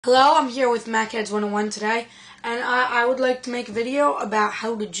Hello, I'm here with MacHeads 101 today, and I would like to make a video about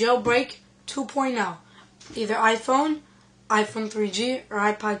how to jailbreak 2.0, either iPhone, iPhone 3G, or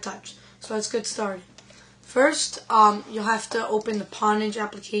iPod Touch. So let's get started. First, you'll have to open the Pawnage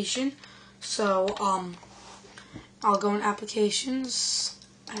application. So I'll go in Applications,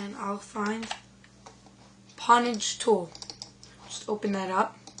 and I'll find Pawnage Tool. Just open that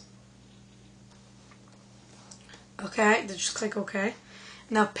up. Okay, then just click OK.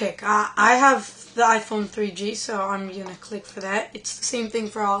 Now pick. I have the iPhone 3G, so I'm going to click for that. It's the same thing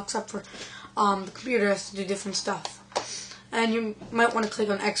for all, except for the computer has to do different stuff. And you might want to click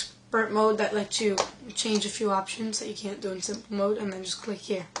on Expert Mode. That lets you change a few options that you can't do in Simple Mode, and then just click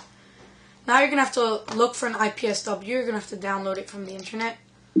here. Now you're going to have to look for an IPSW. You're going to have to download it from the internet.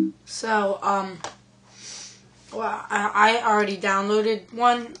 So, well, I already downloaded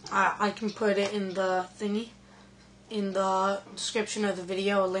one. I can put it in the thingy. In the description of the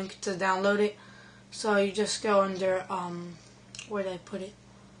video, a link to download it. So you just go under, where did I put it?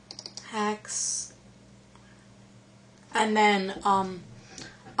 Hacks. And then,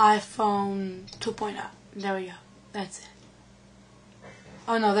 iPhone 2.0. There we go. That's it.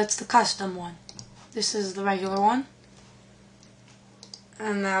 Oh no, that's the custom one. This is the regular one.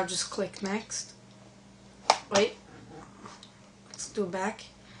 And now just click next. Wait. Let's do back.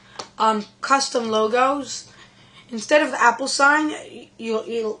 Custom logos. Instead of the Apple sign,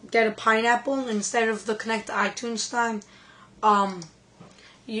 you'll get a pineapple. Instead of the Connect to iTunes sign,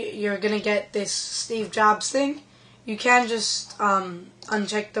 you're gonna get this Steve Jobs thing. You can just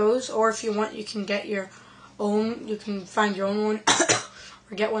uncheck those, or if you want, you can get your own. You can find your own one,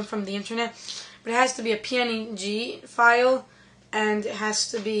 or get one from the internet. But it has to be a PNG file, and it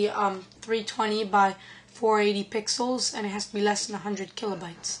has to be 320 by 480 pixels, and it has to be less than 100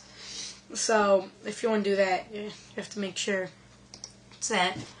 kilobytes. So, if you want to do that, you have to make sure it's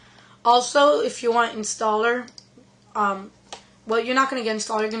that. Also, if you want installer, well, you're not going to get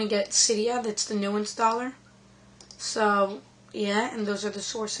installer, you're going to get Cydia, that's the new installer. So, yeah, and those are the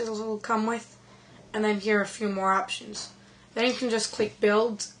sources it'll come with. And then here are a few more options. Then you can just click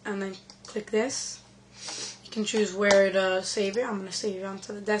build, and then click this. You can choose where to save it. I'm going to save it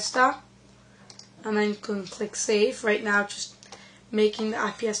onto the desktop. And then you can click save. Right now, just making the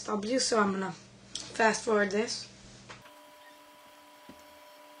IPSW, so I'm going to fast forward this.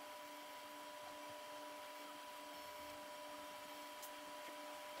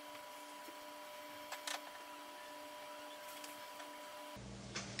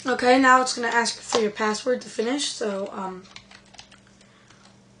 Okay, now it's going to ask for your password to finish, so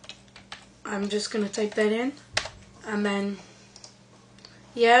I'm just going to type that in, and then,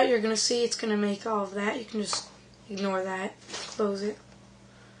 yeah, you're going to see it's going to make all of that. You can just ignore that. Close it.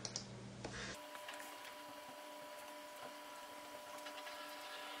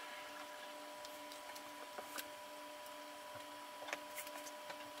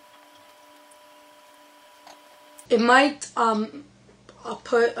 It might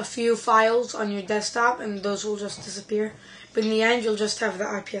put a few files on your desktop, and those will just disappear. But in the end, you'll just have the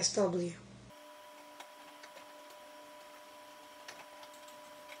IPSW.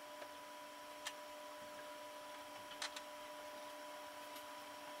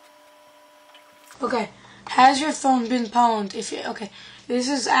 Okay, has your phone been pwned? Okay, this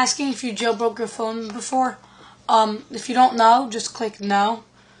is asking if you jailbroke your phone before. If you don't know, just click no.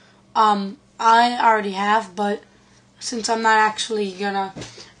 I already have, but since I'm not actually gonna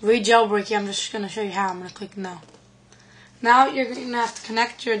re-jailbreak it, I'm just gonna show you how. I'm gonna click no. Now you're gonna have to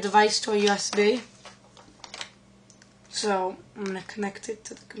connect your device to a USB. So I'm gonna connect it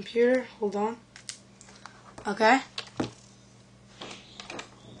to the computer. Hold on. Okay.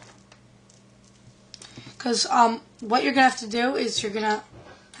 Because what you're going to have to do is you're going to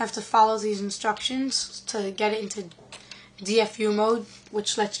have to follow these instructions to get it into DFU mode,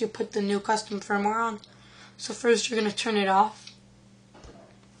 which lets you put the new custom firmware on. So first you're going to turn it off.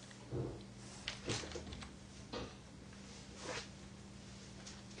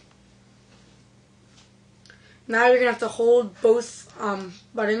 Now you're going to have to hold both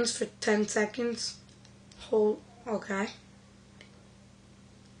buttons for 10 seconds. Hold, okay.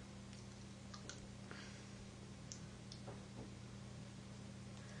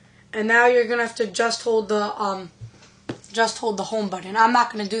 And now you're gonna have to just hold the home button. I'm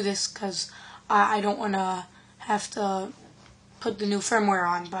not gonna do this because I don't wanna have to put the new firmware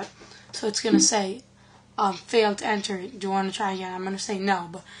on. But so it's gonna say failed to enter it. Do you want to try again? I'm gonna say no.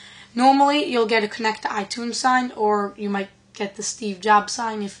 But normally you'll get a Connect to iTunes sign, or you might get the Steve Jobs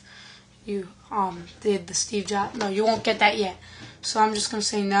sign if you did the Steve Jobs. No, you won't get that yet. So I'm just gonna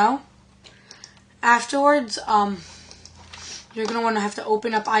say no. Afterwards, you're going to want to have to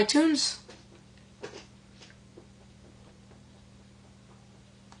open up iTunes.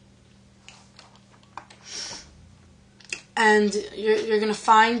 And you're going to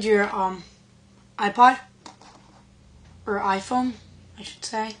find your iPod, or iPhone, I should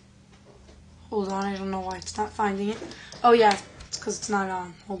say. Hold on, I don't know why it's not finding it. Oh yeah, it's because it's not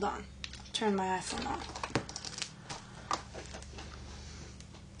on. Hold on. Turn my iPhone on.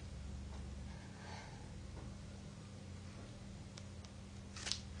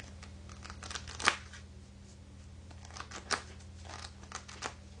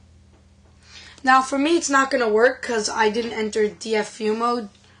 Now for me it's not going to work because I didn't enter DFU mode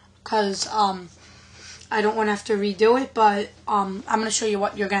because I don't want to have to redo it, but I'm going to show you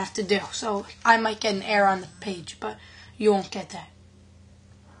what you're going to have to do. So I might get an error on the page, but you won't get that.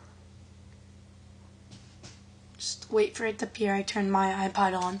 Just wait for it to appear. I turned my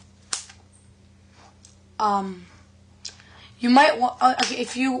iPod on. You might want, okay,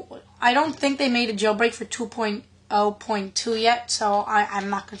 I don't think they made a jailbreak for 2.0.2 yet, so I'm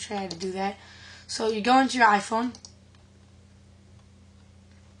not going to show you how to do that. So you go into your iPhone,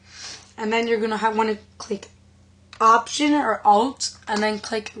 and then you're going to want to click Option or Alt, and then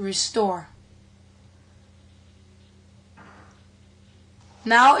click Restore.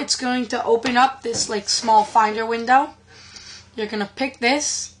 Now it's going to open up this like small finder window. You're going to pick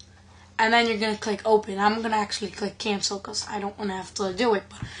this, and then you're going to click Open. I'm going to actually click Cancel because I don't want to have to do it.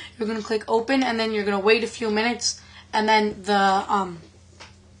 But you're going to click Open, and then you're going to wait a few minutes, and then the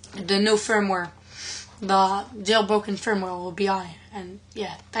new firmware, the jailbroken firmware will be on it. And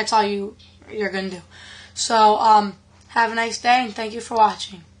yeah, that's all you're going to do. So have a nice day, and thank you for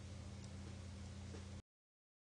watching.